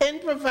in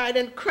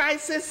providing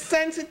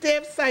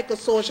crisis-sensitive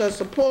psychosocial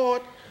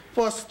support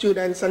for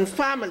students and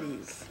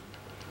families.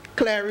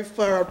 Clear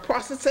referral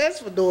processes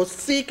for those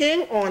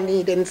seeking or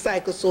needing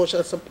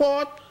psychosocial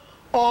support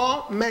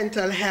or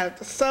mental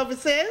health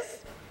services.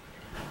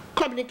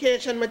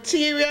 Communication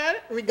material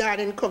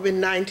regarding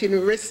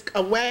COVID-19 risk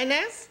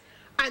awareness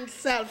and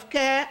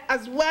self-care,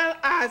 as well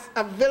as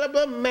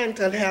available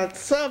mental health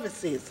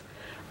services.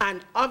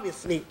 And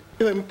obviously,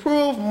 to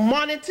improve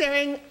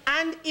monitoring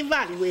and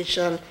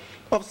evaluation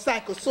of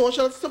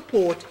psychosocial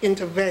support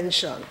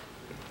intervention.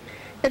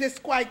 It is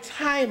quite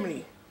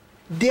timely,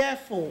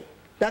 therefore,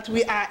 that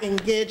we are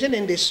engaging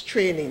in this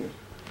training.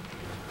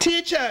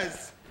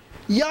 Teachers,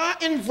 your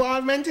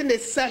involvement in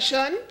this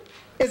session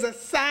is a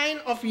sign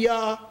of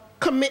your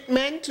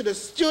commitment to the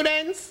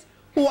students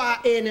who are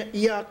in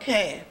your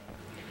care.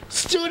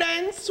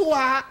 Students who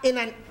are in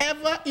an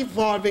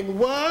ever-evolving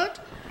world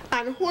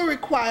and who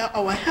require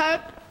our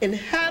help in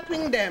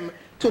helping them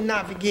to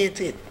navigate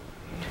it.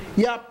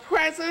 Your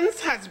presence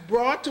has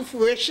brought to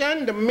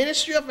fruition the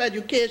Ministry of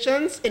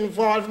Education's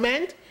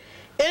involvement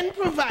in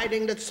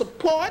providing the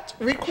support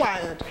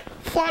required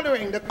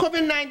following the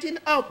COVID-19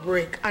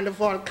 outbreak and the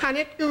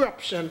volcanic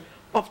eruption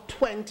of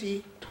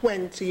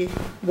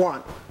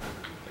 2021.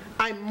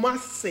 I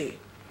must say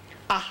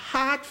a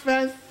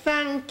heartfelt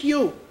thank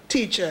you,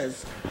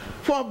 teachers,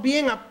 for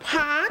being a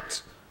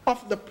part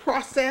of the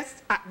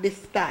process at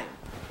this time.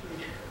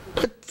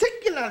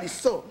 Particularly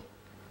so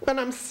when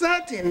I'm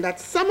certain that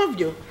some of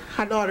you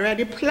had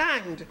already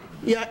planned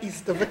your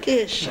Easter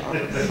vacation.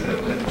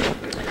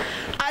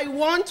 I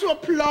want to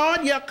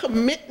applaud your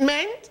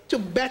commitment to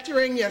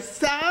bettering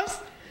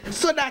yourselves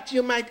so that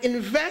you might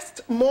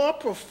invest more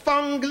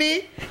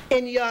profoundly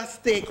in your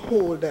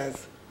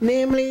stakeholders,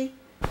 namely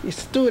your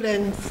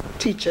students,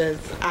 teachers,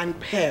 and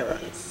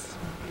parents.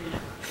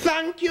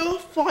 Thank you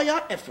for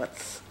your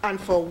efforts and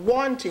for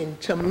wanting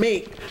to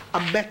make a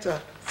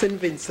better St.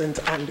 Vincent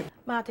and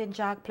Martin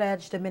Jack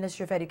pledged the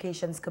Ministry of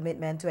Education's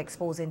commitment to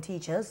exposing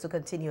teachers to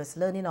continuous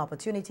learning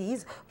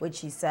opportunities, which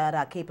he said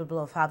are capable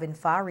of having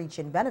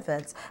far-reaching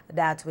benefits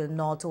that will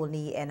not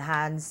only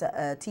enhance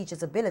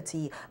teachers'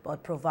 ability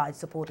but provide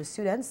support to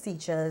students,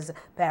 teachers,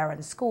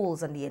 parents,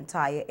 schools, and the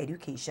entire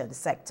education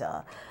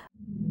sector.